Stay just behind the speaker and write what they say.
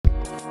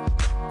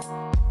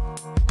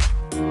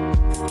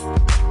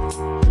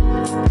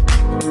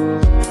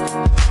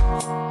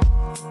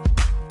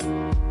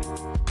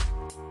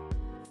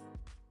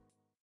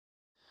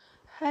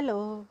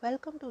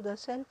Welcome to the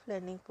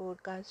Self-Learning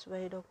Podcast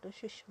by Dr.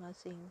 Sushma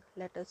Singh.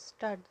 Let us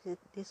start the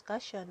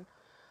discussion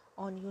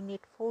on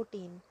Unit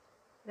 14,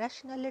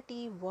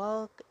 Rationality,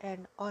 Work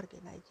and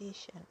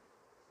Organization.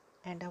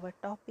 And our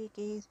topic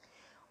is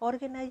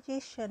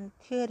Organization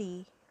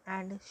Theory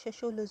and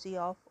Sociology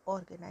of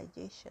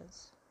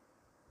Organizations.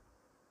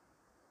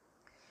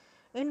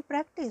 In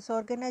practice,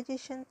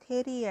 organization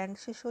theory and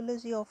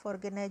sociology of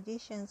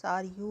organizations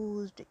are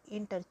used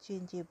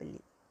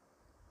interchangeably,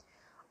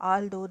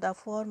 although the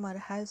former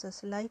has a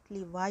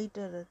slightly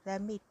wider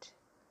remit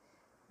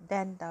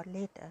than the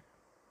latter,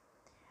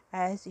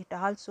 as it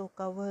also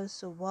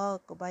covers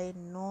work by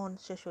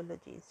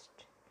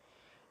non-sociologists,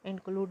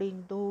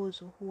 including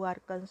those who are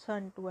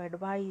concerned to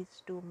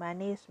advise to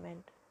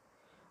management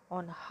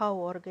on how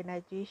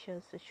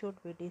organizations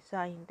should be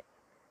designed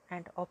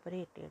and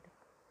operated.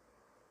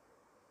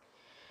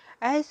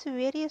 As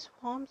various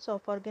forms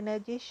of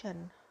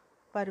organization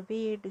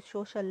pervade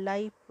social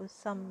life,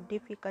 some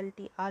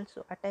difficulty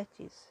also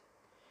attaches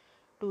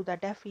to the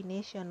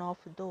definition of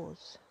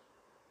those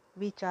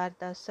which are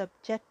the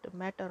subject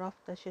matter of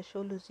the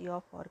sociology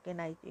of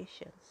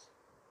organizations.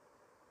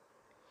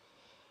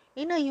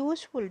 In a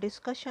useful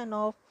discussion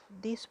of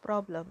this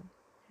problem,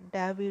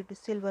 David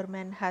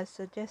Silverman has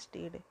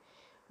suggested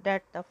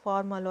that the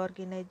formal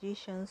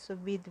organizations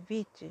with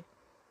which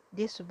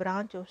this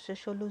branch of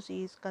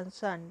sociology is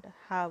concerned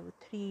have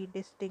three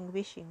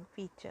distinguishing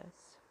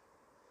features.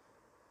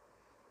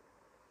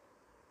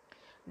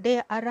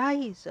 They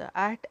arise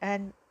at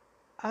an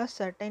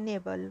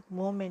ascertainable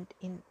moment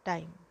in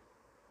time.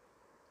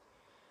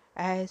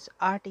 As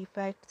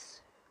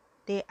artifacts,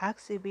 they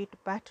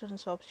exhibit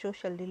patterns of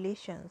social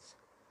relations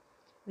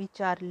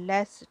which are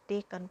less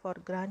taken for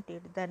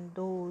granted than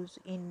those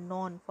in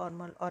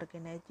non-formal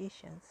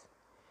organizations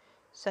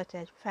such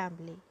as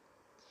family,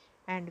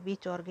 and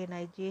which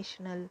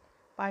organizational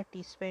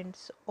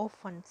participants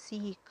often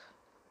seek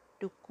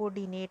to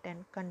coordinate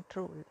and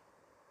control.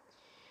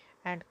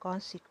 And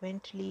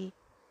consequently,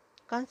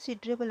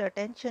 considerable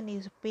attention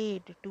is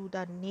paid to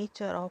the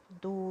nature of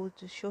those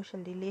social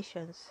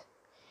relations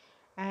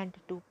and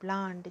to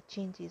planned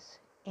changes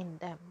in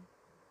them.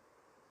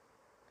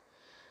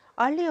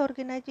 Early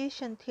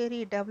organization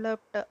theory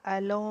developed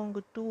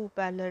along two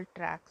parallel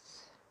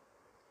tracks,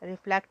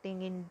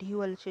 reflecting in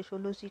dual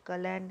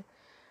sociological and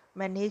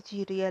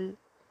managerial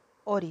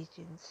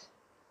origins.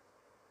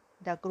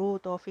 The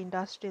growth of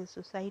industrial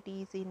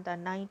societies in the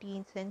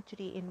 19th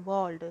century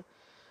involved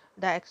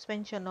the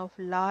expansion of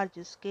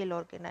large-scale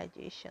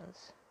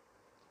organizations,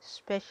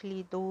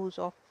 especially those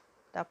of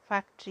the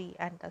factory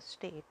and the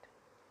state.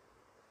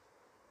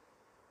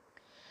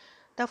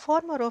 The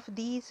former of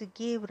these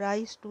gave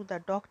rise to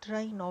the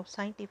doctrine of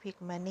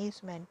scientific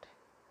management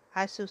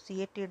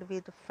associated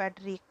with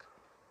Frederick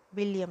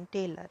William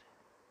Taylor,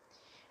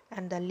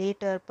 and the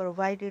latter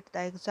provided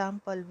the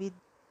example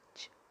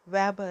which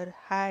Weber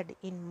had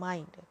in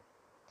mind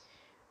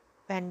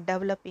when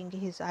developing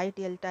his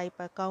ideal type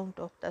account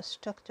of the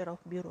structure of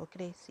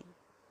bureaucracy.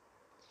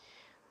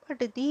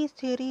 But these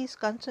theories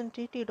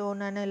concentrated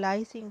on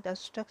analyzing the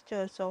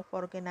structures of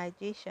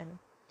organization,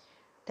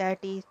 that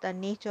is, the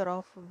nature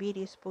of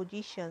various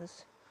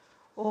positions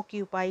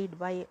occupied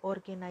by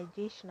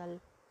organizational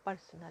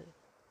personnel,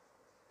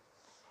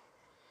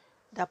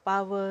 the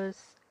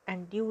powers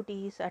and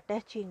duties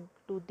attaching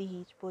to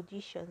these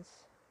positions,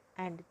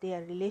 and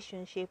their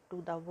relationship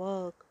to the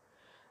work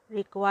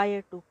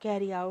required to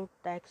carry out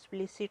the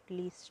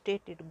explicitly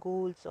stated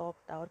goals of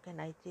the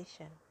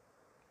organization.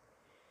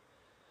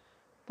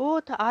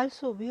 Both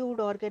also viewed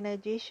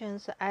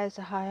organizations as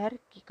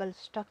hierarchical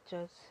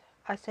structures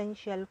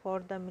essential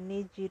for the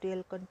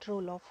managerial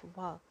control of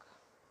work.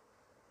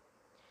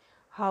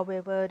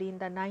 However, in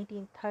the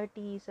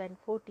 1930s and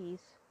 40s,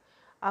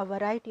 a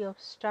variety of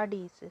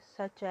studies,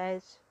 such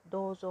as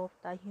those of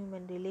the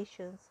human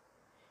relations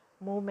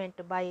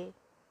movement by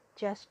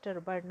Chester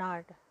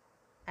Bernard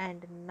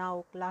and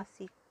now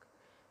classic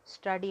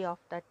study of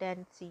the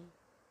Tennessee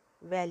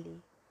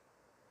Valley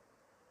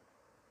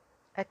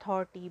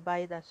Authority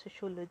by the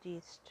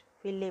sociologist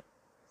Philip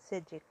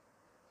Sejic,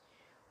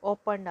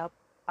 opened up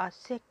a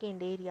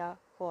second area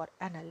for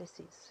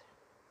analysis.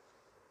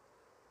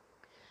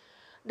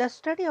 The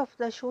study of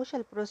the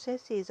social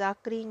processes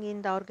occurring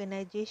in the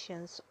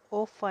organizations,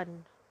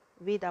 often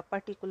with a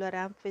particular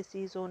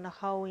emphasis on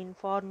how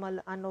informal,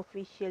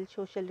 unofficial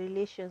social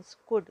relations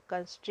could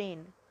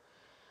constrain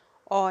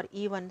or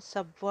even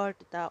subvert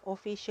the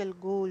official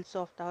goals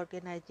of the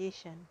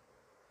organization,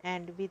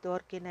 and with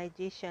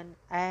organization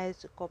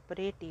as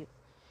cooperative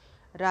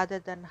rather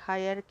than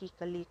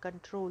hierarchically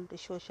controlled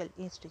social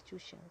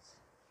institutions.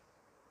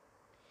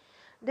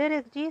 There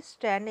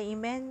exists an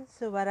immense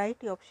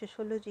variety of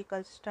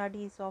sociological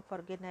studies of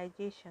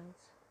organizations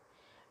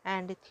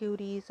and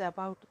theories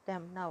about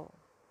them now.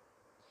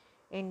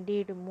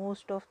 Indeed,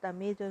 most of the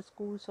major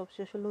schools of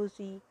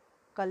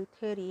sociological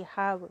theory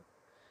have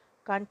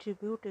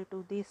contributed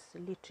to this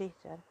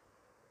literature.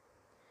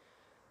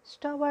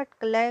 Stuart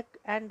Clegg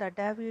and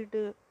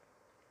David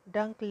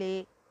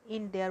Dunkley,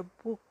 in their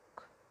book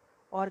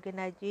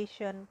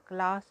organization,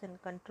 class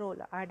and control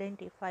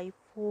identify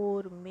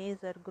four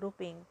major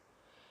groupings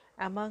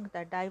among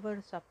the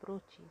diverse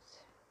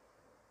approaches.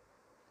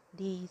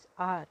 These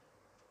are: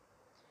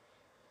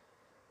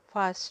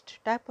 first,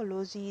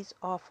 typologies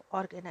of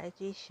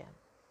organization.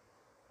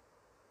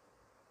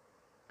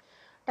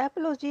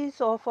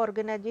 Typologies of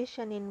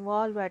organization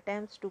involve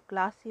attempts to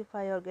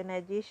classify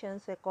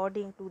organizations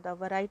according to the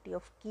variety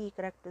of key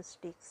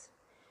characteristics,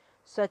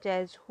 such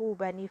as who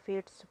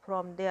benefits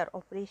from their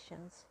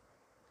operations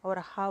or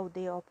how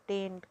they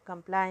obtained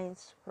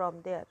compliance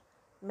from their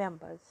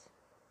members.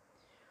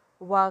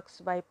 Works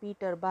by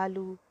Peter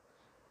Balu,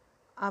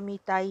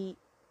 Amitai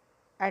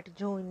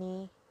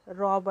Adjoni,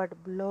 Robert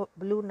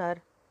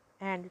Bluner,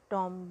 and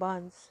Tom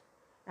Burns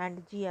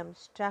and G.M.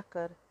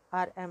 Stracker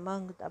are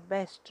among the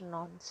best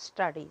known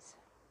studies.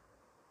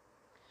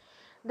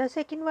 The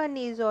second one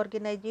is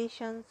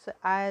organizations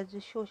as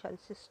social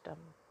system.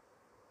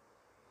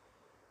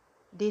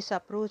 This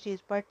approach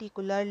is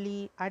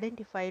particularly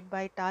identified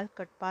by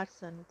Talcott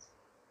Parsons'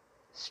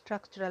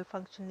 structural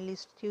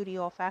functionalist theory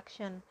of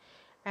action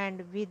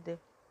and with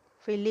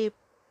Philip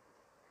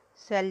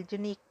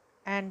Selznick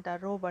and the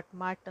Robert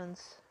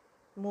Martin's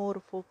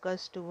more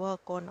focused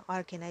work on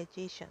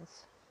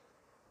organizations.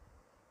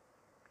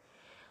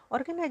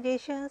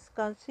 Organizations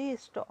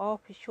consist of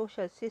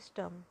social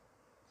systems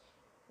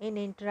in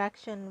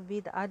interaction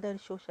with other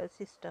social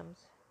systems,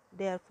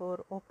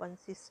 therefore open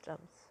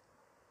systems,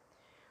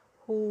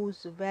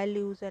 whose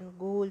values and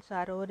goals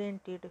are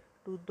oriented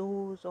to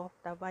those of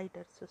the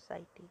wider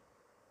society.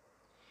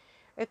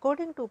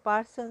 According to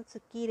Parsons,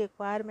 key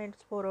requirements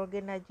for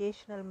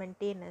organizational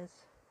maintenance,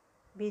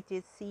 which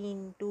is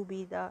seen to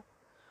be the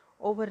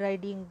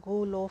overriding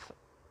goal of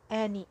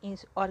any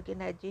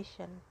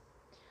organization,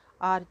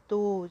 are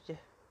those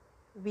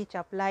which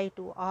apply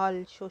to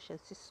all social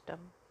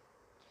systems,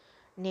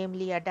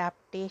 namely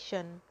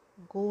adaptation,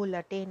 goal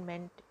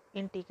attainment,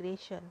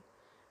 integration,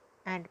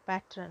 and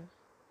pattern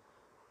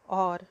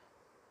or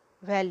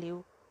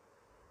value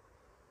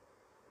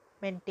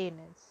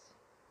maintenance.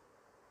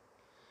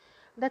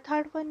 The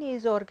third one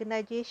is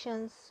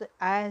organizations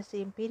as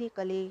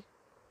empirically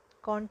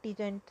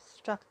contingent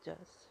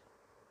structures,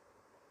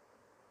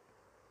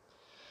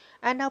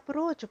 an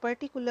approach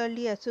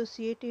particularly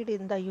associated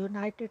in the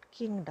United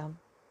Kingdom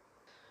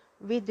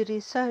with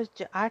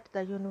research at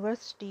the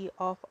University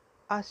of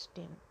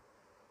Austin.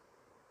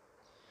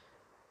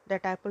 The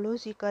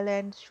typological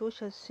and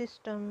social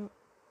system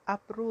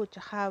approach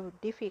have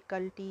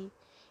difficulty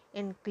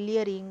in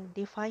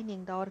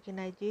defining the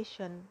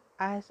organization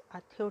as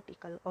a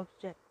theoretical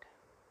object.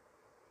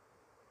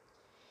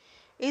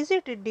 Is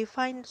it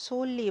defined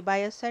solely by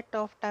a set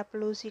of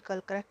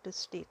typological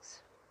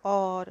characteristics,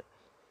 or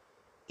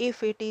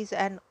if it is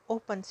an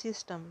open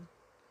system,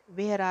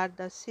 where are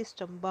the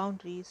system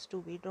boundaries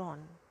to be drawn?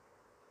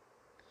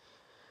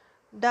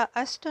 The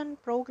Aston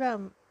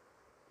program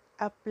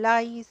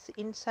applies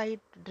insight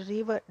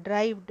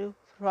derived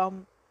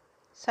from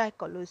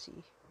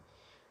psychology,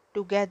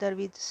 together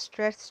with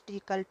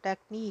statistical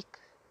techniques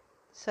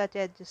such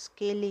as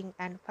scaling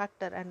and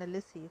factor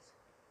analysis,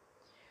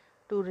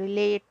 to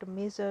relate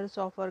measures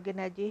of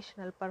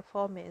organizational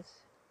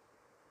performance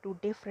to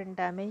different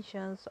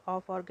dimensions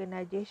of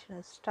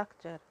organizational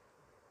structure,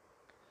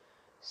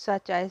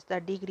 such as the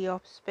degree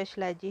of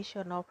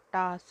specialization of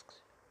tasks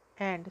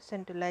and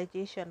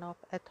centralization of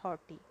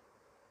authority.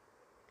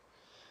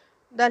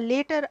 The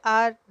latter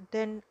are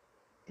then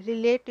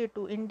related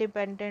to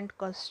independent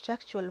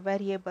contextual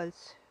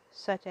variables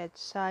such as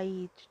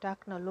size,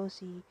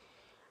 technology,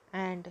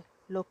 and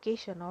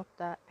location of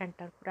the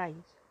enterprise.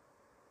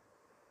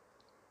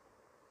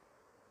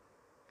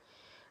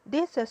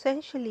 This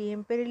essentially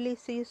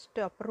empiricist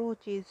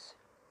approach is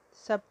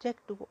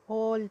subject to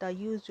all the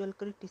usual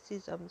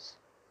criticisms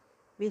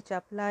which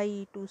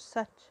apply to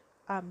such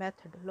a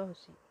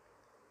methodology.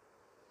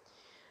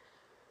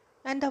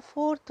 And the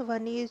fourth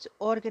one is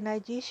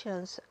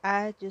organizations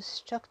as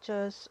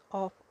structures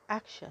of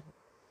action.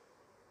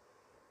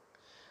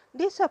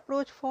 This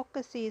approach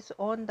focuses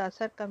on the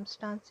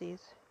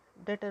circumstances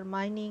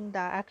determining the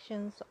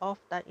actions of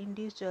the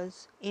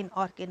individuals in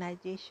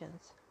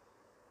organizations.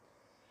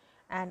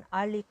 An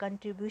early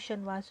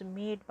contribution was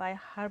made by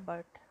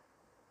Herbert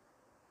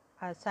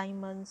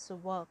Simon's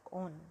work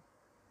on.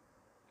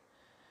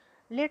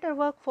 Later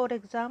work, for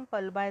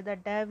example, by the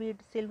David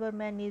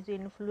Silverman, is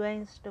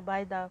influenced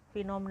by the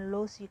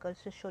phenomenological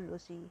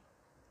sociology,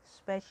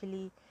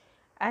 especially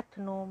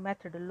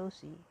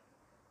ethnomethodology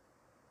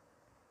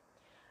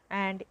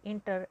and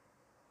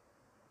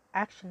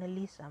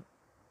interactionalism.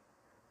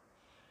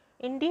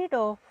 Indeed,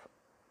 of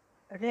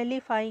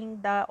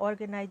realifying the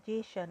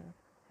organization,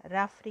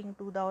 referring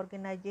to the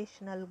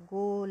organizational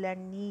goal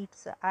and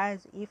needs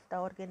as if the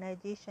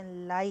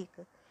organization, like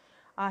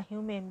a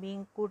human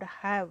being, could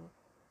have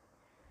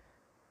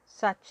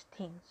such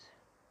things.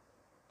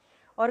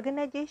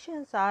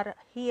 Organizations are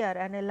here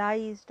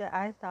analyzed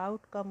as the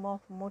outcome of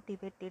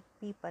motivated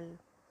people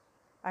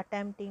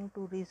attempting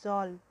to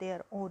resolve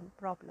their own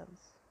problems.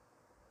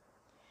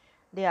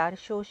 They are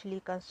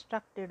socially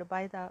constructed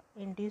by the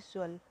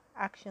individual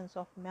actions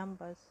of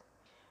members,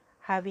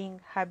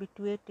 having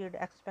habituated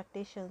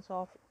expectations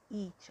of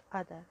each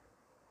other.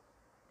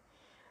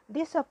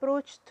 This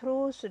approach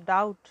throws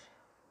doubt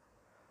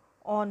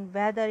on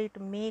whether it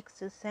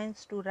makes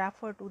sense to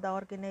refer to the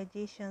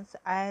organizations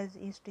as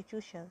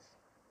institutions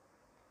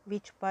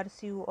which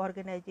pursue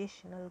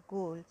organizational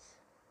goals.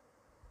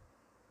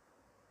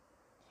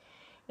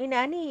 In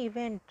any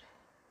event,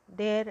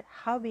 there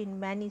have been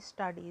many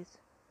studies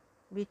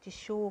which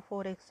show,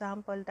 for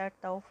example, that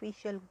the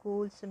official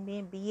goals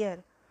may bear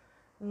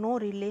no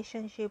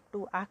relationship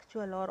to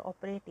actual or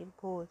operative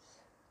goals,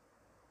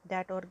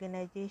 that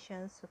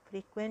organizations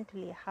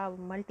frequently have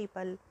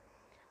multiple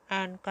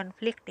and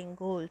conflicting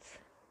goals,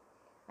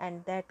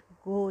 and that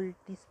goal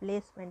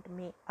displacement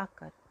may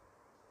occur.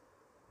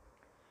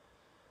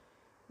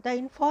 The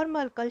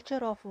informal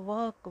culture of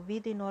work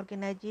within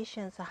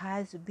organizations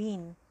has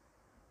been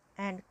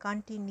and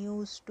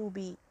continues to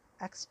be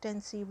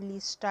extensively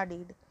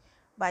studied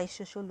by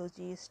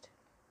sociologists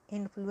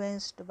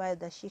influenced by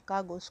the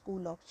Chicago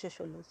School of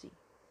Sociology.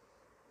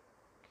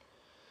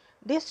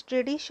 This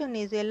tradition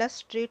is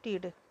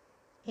illustrated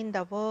in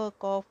the work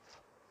of,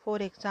 for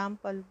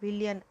example,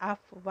 William F.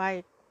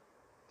 White,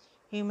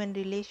 Human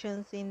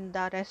Relations in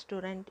the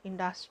Restaurant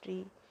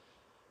Industry,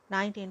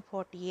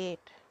 1948,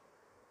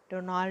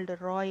 Donald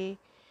Roy,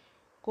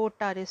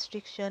 Quota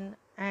Restriction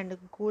and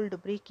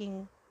Gold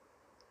Breaking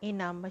in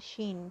a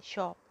Machine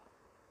Shop,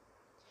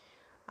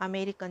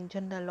 American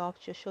Journal of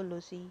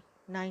Sociology,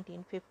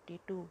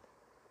 1952,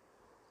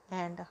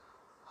 and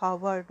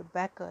Howard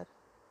Becker,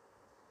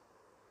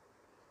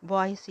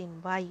 Voice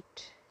in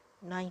White,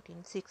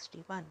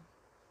 1961.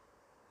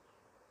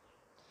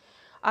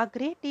 A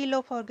great deal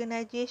of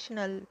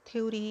organizational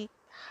theory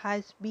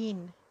has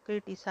been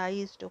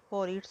criticized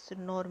for its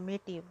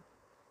normative,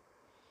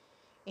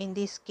 in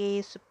this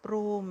case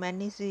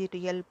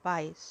pro-managerial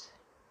bias,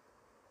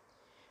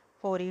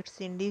 for its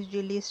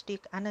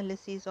individualistic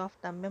analysis of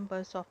the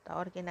members of the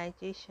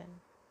organization,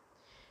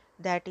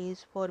 that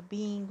is, for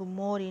being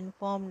more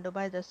informed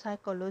by the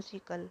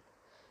psychological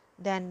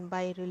than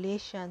by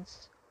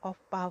relations of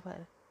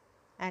power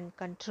and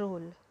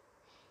control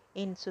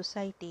in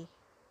society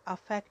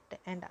affect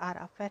and are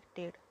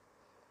affected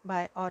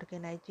by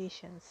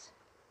organizations.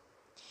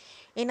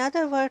 In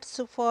other words,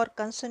 for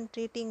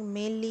concentrating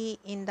mainly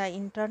in the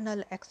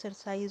internal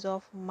exercise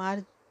of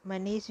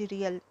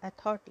managerial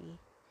authority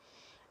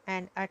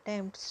and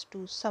attempts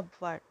to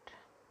subvert.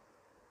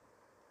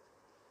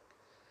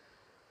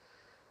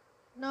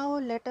 Now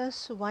let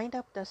us wind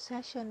up the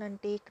session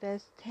and take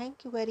rest.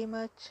 Thank you very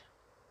much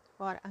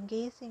for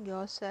engaging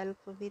yourself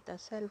with a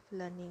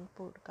self-learning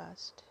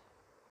podcast.